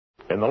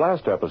In the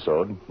last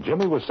episode,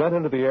 Jimmy was sent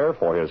into the air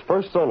for his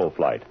first solo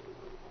flight.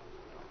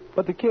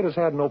 But the kid has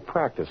had no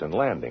practice in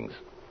landings.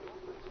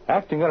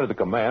 Acting under the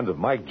command of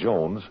Mike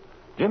Jones,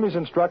 Jimmy's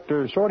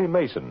instructor, Shorty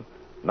Mason,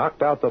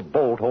 knocked out the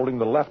bolt holding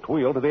the left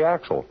wheel to the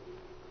axle.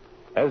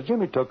 As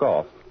Jimmy took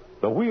off,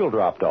 the wheel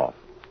dropped off.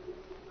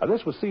 Now,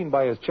 this was seen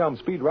by his chum,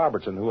 Speed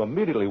Robertson, who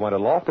immediately went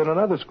aloft in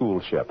another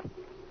school ship.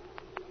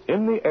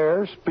 In the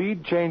air,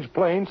 Speed changed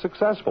planes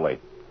successfully.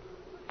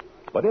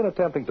 But in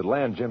attempting to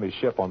land Jimmy's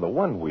ship on the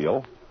one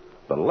wheel,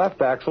 the left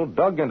axle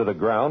dug into the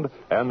ground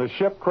and the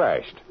ship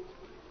crashed.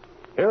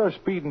 Here are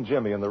Speed and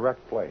Jimmy in the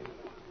wrecked plane.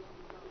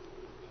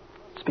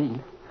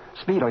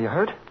 Speed, are you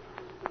hurt?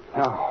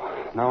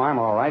 No, I'm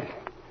all right.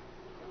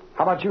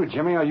 How about you,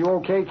 Jimmy? Are you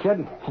okay,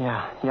 kid?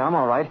 Yeah, I'm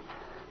all right.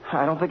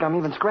 I don't think I'm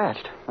even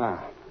scratched.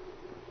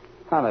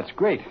 That's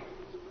great.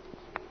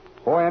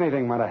 Boy,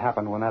 anything might have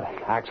happened when that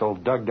axle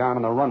dug down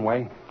on the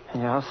runway.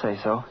 Yeah, I'll say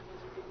so.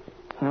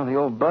 The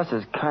old bus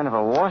is kind of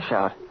a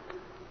washout.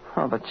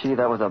 Oh, but gee,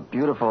 that was a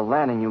beautiful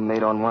landing you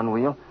made on one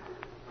wheel.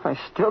 I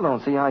still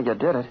don't see how you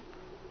did it.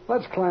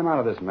 Let's climb out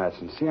of this mess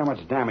and see how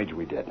much damage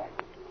we did.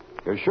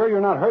 You're sure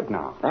you're not hurt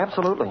now?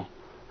 Absolutely.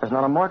 There's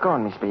not a mark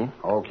on me, Speed.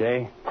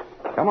 Okay.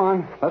 Come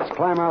on, let's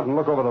climb out and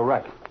look over the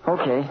wreck.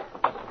 Okay.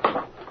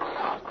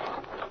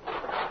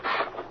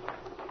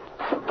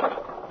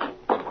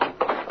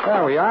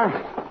 There we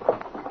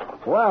are.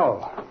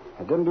 Well,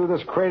 it didn't do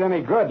this crate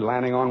any good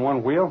landing on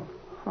one wheel.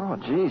 Oh,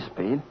 gee,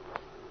 Speed.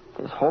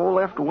 This whole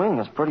left wing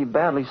is pretty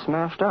badly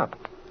smashed up.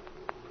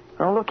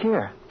 Oh, look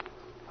here.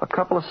 A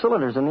couple of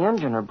cylinders in the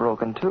engine are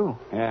broken, too.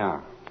 Yeah,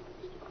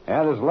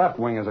 this left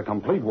wing is a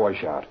complete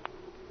washout.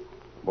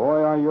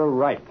 Boy, you're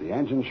right. The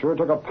engine sure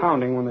took a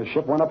pounding when the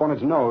ship went up on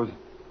its nose.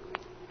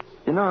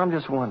 I'm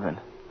just wondering,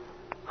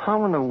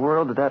 how in the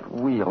world did that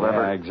wheel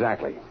ever... Yeah,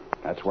 exactly.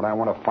 That's what I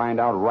want to find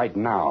out right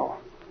now.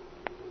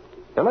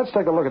 Now, let's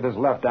take a look at this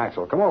left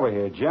axle. Come over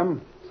here,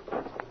 Jim.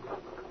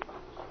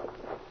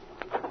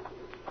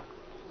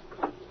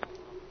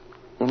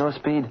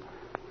 Speed,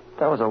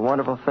 that was a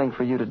wonderful thing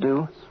for you to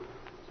do.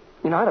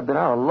 I'd have been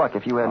out of luck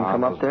if you hadn't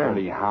come up there.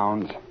 Dirty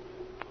hounds.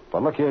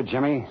 But look here,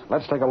 Jimmy.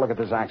 Let's take a look at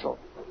this axle.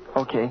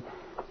 Okay.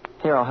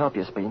 Here, I'll help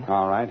you, Speed.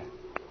 All right.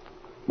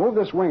 Move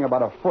this wing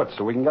about a foot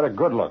so we can get a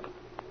good look.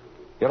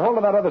 Get hold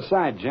of that other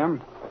side,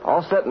 Jim.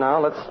 All set now.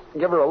 Let's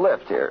give her a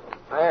lift here.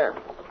 There.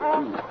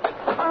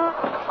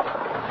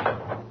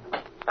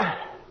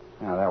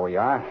 Now, there we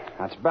are.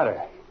 That's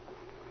better.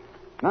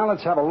 Now,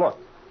 let's have a look.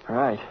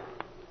 Right.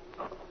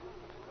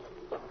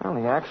 Well,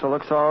 the axle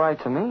looks all right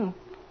to me.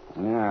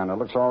 Yeah, and it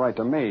looks all right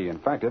to me. In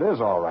fact, it is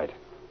all right.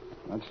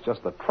 That's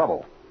just the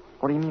trouble.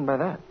 What do you mean by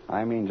that?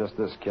 I mean just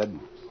this, kid.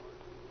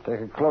 Take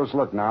a close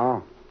look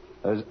now.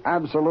 There's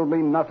absolutely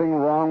nothing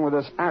wrong with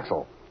this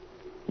axle.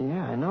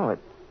 Yeah, I know it.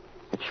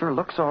 It sure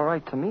looks all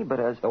right to me, but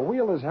as... The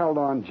wheel is held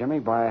on, Jimmy,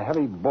 by a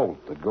heavy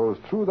bolt that goes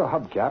through the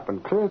hubcap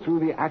and clear through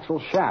the axle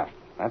shaft.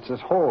 That's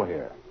this hole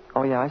here.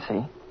 Oh, yeah, I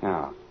see.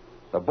 Now,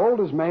 the bolt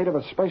is made of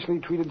a specially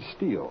treated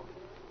steel.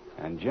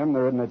 And, Jim,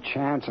 there isn't a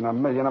chance in a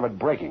million of it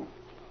breaking.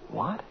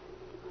 What?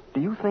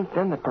 Do you think,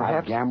 then, that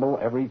perhaps... I gamble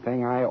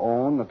everything I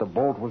own that the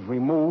bolt was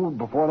removed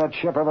before that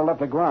ship ever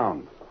left the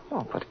ground.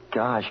 Oh, but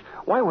gosh,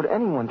 why would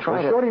anyone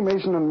try to... Were Shorty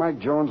Mason and Mike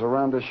Jones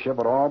around this ship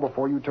at all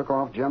before you took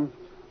off, Jim?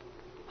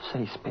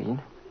 Say, Speed.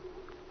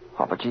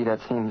 Oh, but gee, that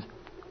seems...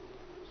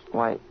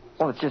 Why,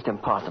 well, it's just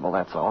impossible,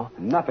 that's all.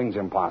 Nothing's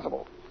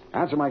impossible.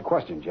 Answer my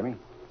question, Jimmy.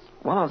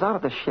 Well, I was out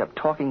at the ship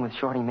talking with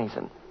Shorty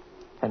Mason,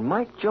 and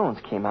Mike Jones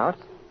came out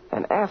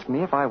and asked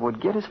me if I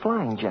would get his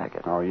flying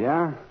jacket. Oh,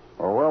 yeah?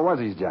 Well, where was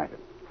his jacket?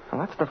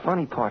 Well, that's the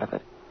funny part of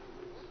it.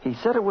 He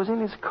said it was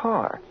in his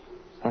car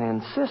and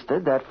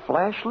insisted that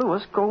Flash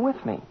Lewis go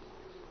with me.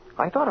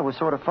 I thought it was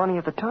sort of funny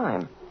at the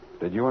time.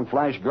 Did you and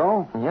Flash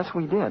go? Yes,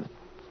 we did.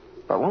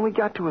 But when we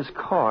got to his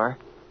car,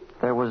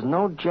 there was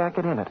no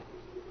jacket in it.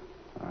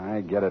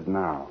 I get it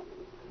now.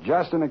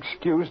 Just an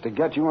excuse to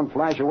get you and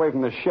Flash away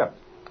from the ship.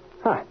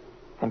 Huh.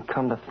 And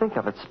come to think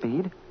of it,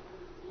 Speed,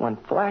 when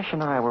Flash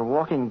and I were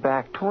walking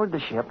back toward the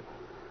ship,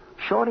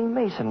 Shorty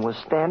Mason was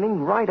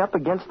standing right up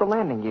against the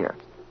landing gear.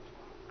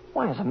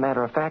 Why, as a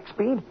matter of fact,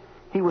 Speed,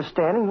 he was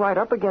standing right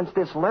up against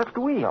this left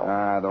wheel.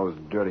 Those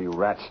dirty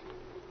rats.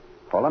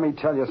 Well, let me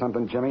tell you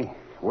something, Jimmy.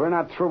 We're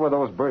not through with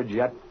those birds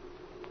yet.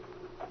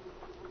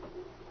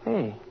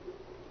 Hey,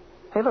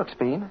 look,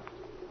 Speed.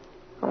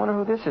 I wonder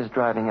who this is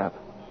driving up.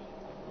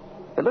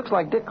 It looks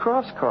like Dick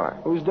Croft's car.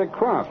 Who's Dick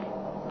Croft?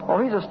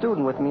 Oh, he's a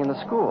student with me in the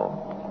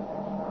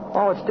school.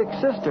 Oh, it's Dick's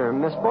sister,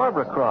 Miss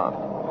Barbara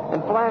Croft.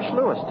 And Flash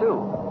Lewis,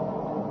 too.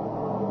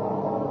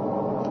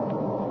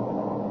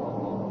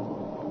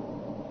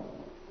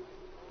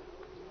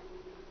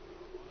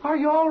 Are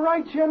you all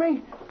right,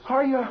 Jimmy?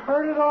 Are you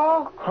hurt at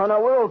all? Oh,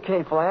 no, we're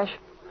okay, Flash.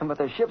 But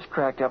the ship's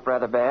cracked up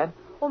rather bad.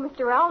 Well,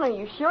 Mr. Allen, are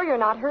you sure you're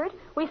not hurt?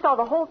 We saw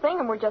the whole thing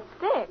and we're just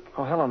sick.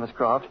 Oh, hello, Miss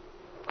Croft.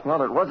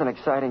 Well, it was an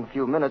exciting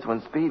few minutes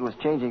when Speed was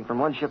changing from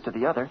one ship to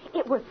the other.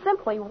 It was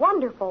simply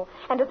wonderful.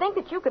 And to think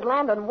that you could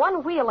land on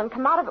one wheel and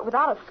come out of it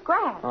without a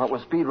scratch. Oh, it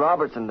was Speed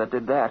Robertson that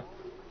did that.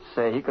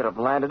 Say, he could have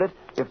landed it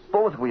if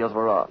both wheels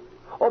were off.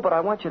 Oh, but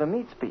I want you to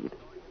meet Speed.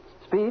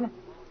 Speed,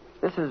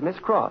 this is Miss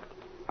Croft.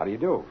 How do you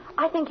do?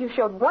 I think you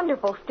showed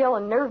wonderful skill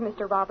and nerve,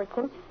 Mr.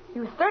 Robertson.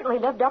 You certainly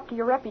lived up to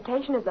your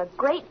reputation as a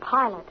great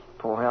pilot.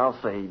 Boy,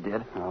 I'll say he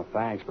did. Oh,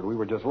 thanks, but we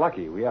were just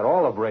lucky. We had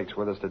all the brakes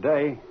with us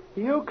today.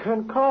 You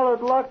can call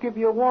it luck if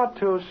you want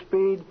to,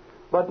 Speed,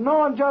 but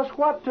knowing just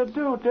what to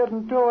do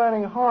didn't do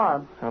any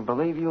harm. Now,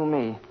 believe you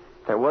me,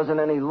 there wasn't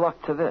any luck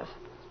to this.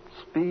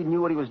 Speed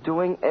knew what he was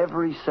doing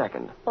every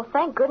second. Well,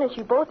 thank goodness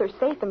you both are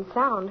safe and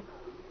sound.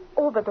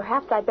 Oh, but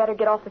perhaps I'd better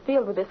get off the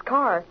field with this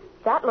car.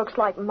 That looks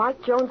like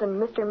Mike Jones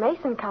and Mr.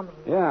 Mason coming.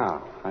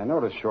 Yeah, I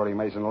noticed Shorty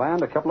Mason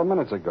land a couple of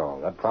minutes ago.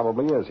 That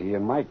probably is he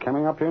and Mike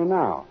coming up here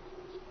now.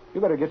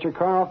 You better get your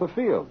car off the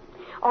field.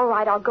 All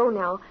right, I'll go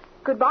now.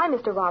 Goodbye,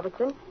 Mr.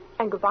 Robertson.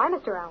 And goodbye,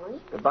 Mr. Allen.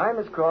 Goodbye,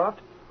 Miss Croft.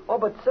 Oh,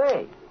 but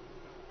say.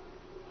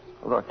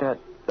 Look,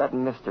 that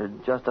mister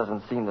just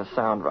doesn't seem to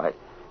sound right.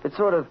 It's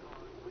sort of,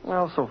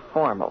 well, so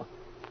formal.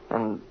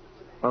 And,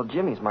 well,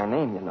 Jimmy's my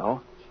name, you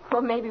know.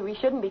 Well, maybe we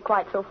shouldn't be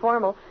quite so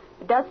formal.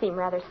 It does seem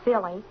rather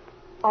silly.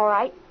 All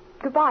right.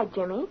 Goodbye,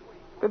 Jimmy.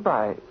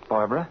 Goodbye,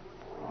 Barbara.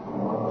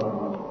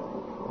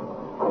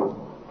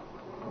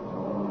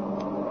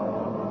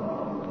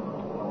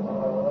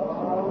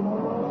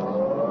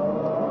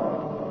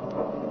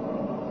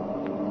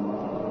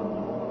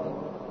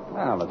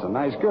 Well, that's a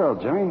nice girl,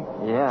 Jimmy.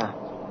 Yeah.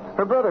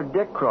 Her brother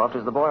Dick Croft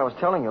is the boy I was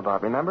telling you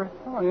about, remember?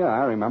 Oh, yeah,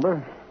 I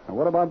remember. And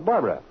what about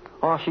Barbara?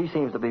 Oh, she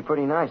seems to be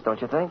pretty nice,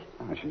 don't you think?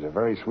 Oh, she's a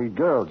very sweet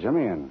girl,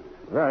 Jimmy, and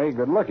very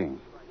good looking.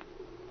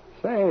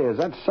 Say, is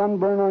that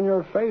sunburn on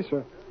your face,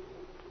 or...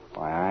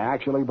 Why, I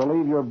actually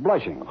believe you're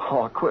blushing.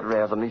 Oh, quit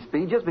razzing me,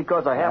 Speed, just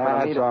because I happen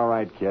to meet... That's all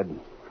right, kid.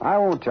 I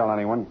won't tell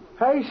anyone.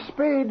 Hey,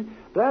 Speed,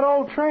 that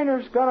old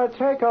trainer's going to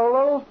take a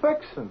little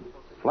fixing.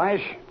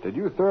 Flash, did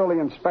you thoroughly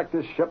inspect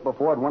this ship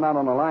before it went out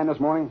on the line this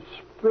morning?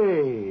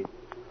 Speed,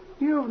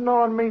 you've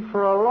known me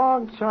for a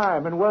long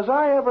time, and was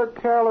I ever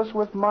careless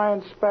with my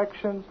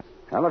inspections?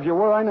 Well, if you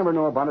were, I never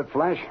knew about it,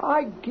 Flash.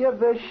 I give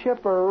this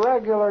ship a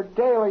regular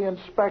daily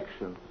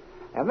inspection.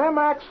 And them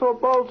axle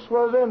bolts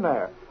was in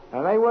there,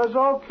 and they was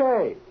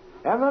okay.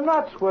 And the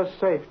nuts was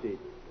safety.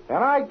 And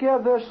I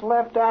give this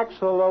left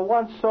axle a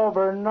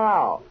once-over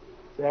now.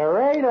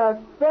 There ain't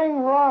a thing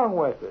wrong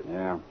with it.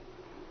 Yeah.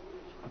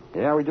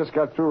 Yeah, we just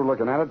got through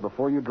looking at it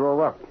before you drove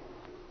up.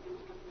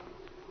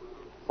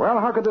 Well,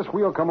 how could this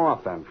wheel come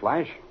off then,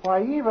 Flash?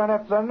 Why, even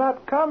if the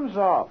nut comes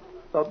off,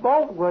 the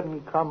bolt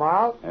wouldn't come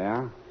out.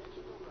 Yeah?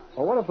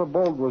 Well, what if the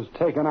bolt was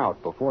taken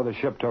out before the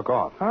ship took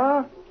off?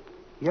 Huh?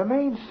 You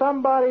mean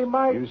somebody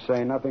might... You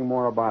say nothing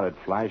more about it,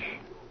 Flash.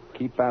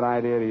 Keep that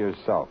idea to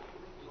yourself.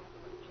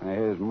 Now,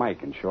 here's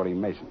Mike and Shorty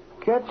Mason.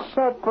 Get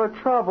set for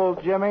trouble,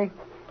 Jimmy.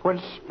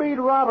 When Speed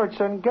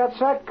Robertson gets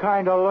that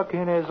kind of look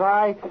in his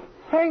eye,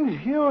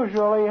 things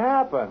usually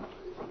happen.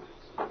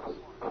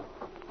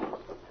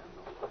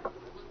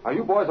 Are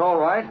you boys all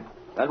right?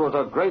 That was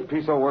a great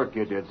piece of work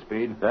you did,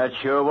 Speed. That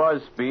sure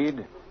was,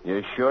 Speed.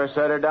 You sure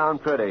set her down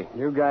pretty.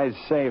 You guys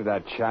saved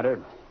that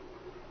chatter.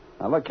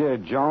 Now, look here,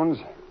 Jones.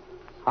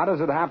 How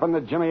does it happen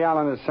that Jimmy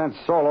Allen is sent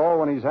solo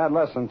when he's had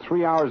less than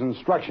 3 hours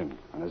instruction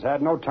and has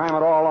had no time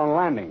at all on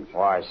landings?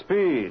 Why,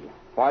 Speed,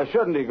 why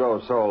shouldn't he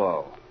go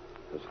solo?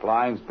 His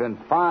flying's been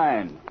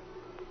fine.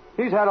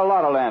 He's had a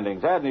lot of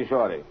landings, hasn't he,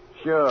 Shorty?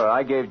 Sure,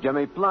 I gave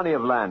Jimmy plenty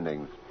of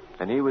landings.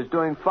 And he was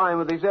doing fine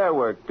with his air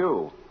work,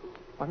 too.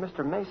 Why,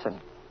 Mr. Mason,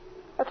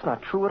 that's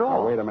not true at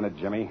all. Oh, wait a minute,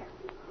 Jimmy.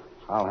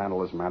 I'll handle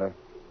this matter.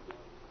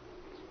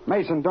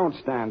 Mason, don't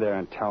stand there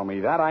and tell me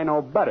that. I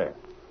know better.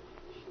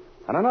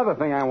 And another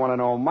thing I want to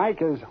know,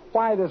 Mike, is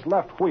why this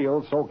left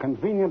wheel so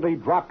conveniently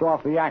dropped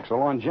off the axle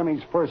on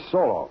Jimmy's first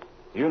solo.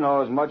 You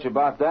know as much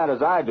about that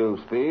as I do,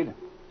 Speed.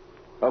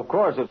 Of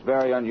course, it's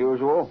very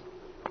unusual.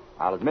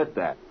 I'll admit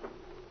that.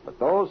 But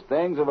those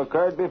things have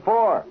occurred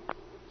before.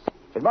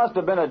 It must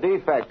have been a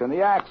defect in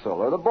the axle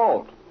or the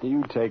bolt.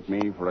 You take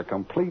me for a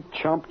complete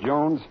chump,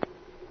 Jones.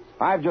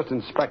 I've just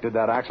inspected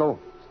that axle.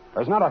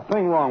 There's not a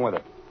thing wrong with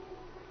it.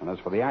 And as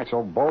for the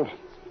axle bolt,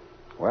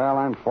 well,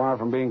 I'm far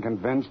from being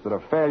convinced that a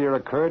failure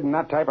occurred in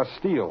that type of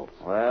steel.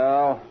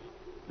 Well,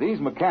 these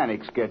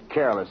mechanics get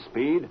careless,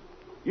 Speed.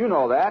 You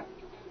know that.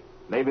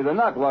 Maybe the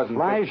nut wasn't...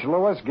 Flash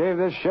Lewis gave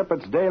this ship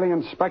its daily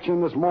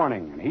inspection this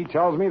morning, and he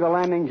tells me the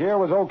landing gear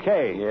was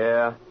okay.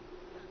 Yeah?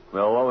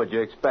 Well, what would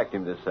you expect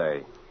him to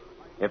say?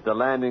 If the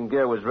landing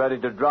gear was ready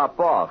to drop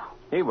off,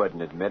 he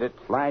wouldn't admit it.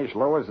 Flash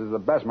Lewis is the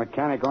best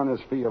mechanic on this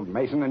field,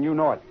 Mason, and you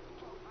know it.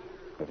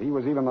 If he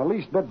was even the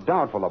least bit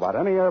doubtful about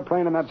any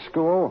airplane in that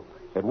school,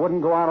 it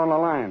wouldn't go out on the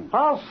line.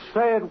 I'll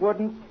say it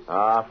wouldn't.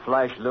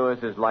 Flash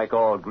Lewis is like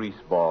all grease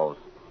balls.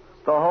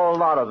 The whole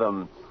lot of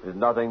them is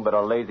nothing but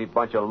a lazy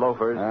bunch of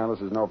loafers. Well,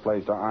 this is no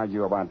place to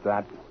argue about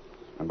that.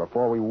 And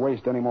before we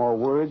waste any more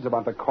words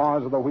about the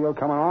cause of the wheel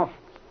coming off,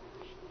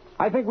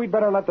 I think we'd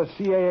better let the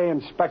CAA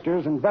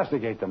inspectors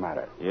investigate the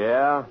matter.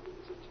 Yeah?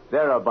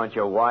 They're a bunch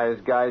of wise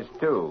guys,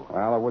 too.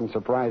 Well, it wouldn't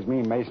surprise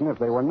me, Mason, if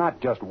they were not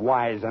just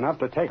wise enough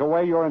to take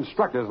away your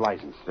instructor's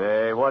license.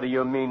 Say, what do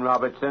you mean,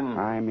 Robertson?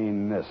 I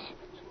mean this.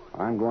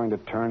 I'm going to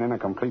turn in a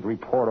complete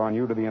report on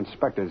you to the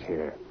inspectors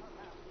here.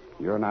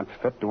 You're not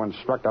fit to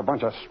instruct a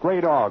bunch of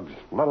stray dogs,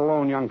 let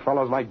alone young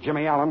fellows like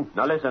Jimmy Allen.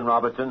 Now listen,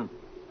 Robertson.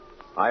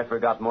 I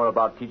forgot more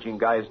about teaching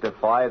guys to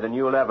fly than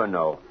you'll ever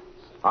know.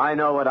 I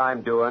know what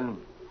I'm doing.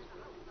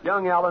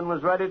 Young Allen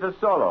was ready to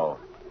solo,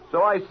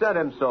 so I sent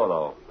him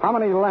solo. How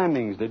many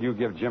landings did you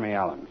give Jimmy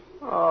Allen?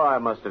 Oh, I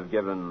must have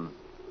given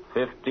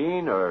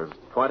 15 or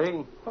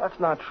 20. That's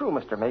not true,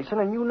 Mr. Mason,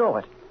 and you know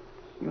it.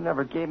 You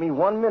never gave me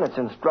 1 minute's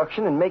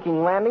instruction in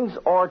making landings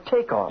or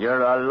takeoffs.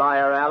 You're a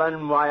liar,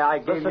 Allen. Why, I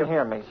gave Listen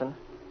here, Mason.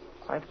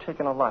 I've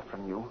taken a lot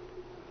from you.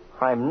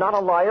 I'm not a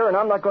liar, and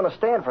I'm not going to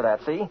stand for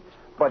that, see?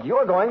 But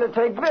you're going to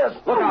take this.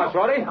 Look out,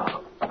 Shorty.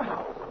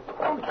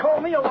 Don't call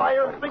me a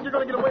liar. Think you're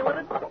going to get away with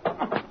it?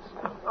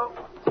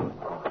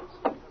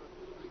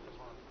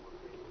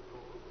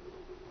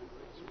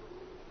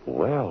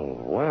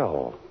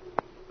 Well.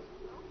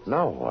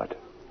 Now what?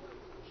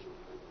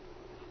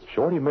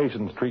 Shorty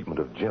Mason's treatment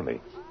of Jimmy,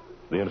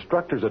 the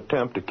instructor's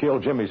attempt to kill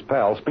Jimmy's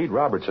pal, Speed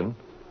Robertson,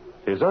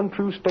 his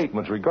untrue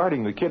statements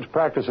regarding the kid's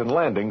practice and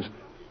landings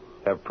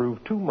have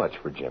proved too much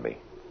for Jimmy.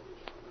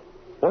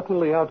 What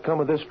will the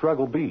outcome of this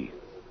struggle be?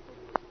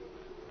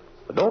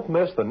 Don't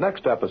miss the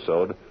next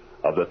episode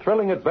of The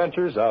Thrilling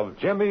Adventures of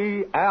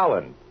Jimmy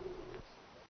Allen.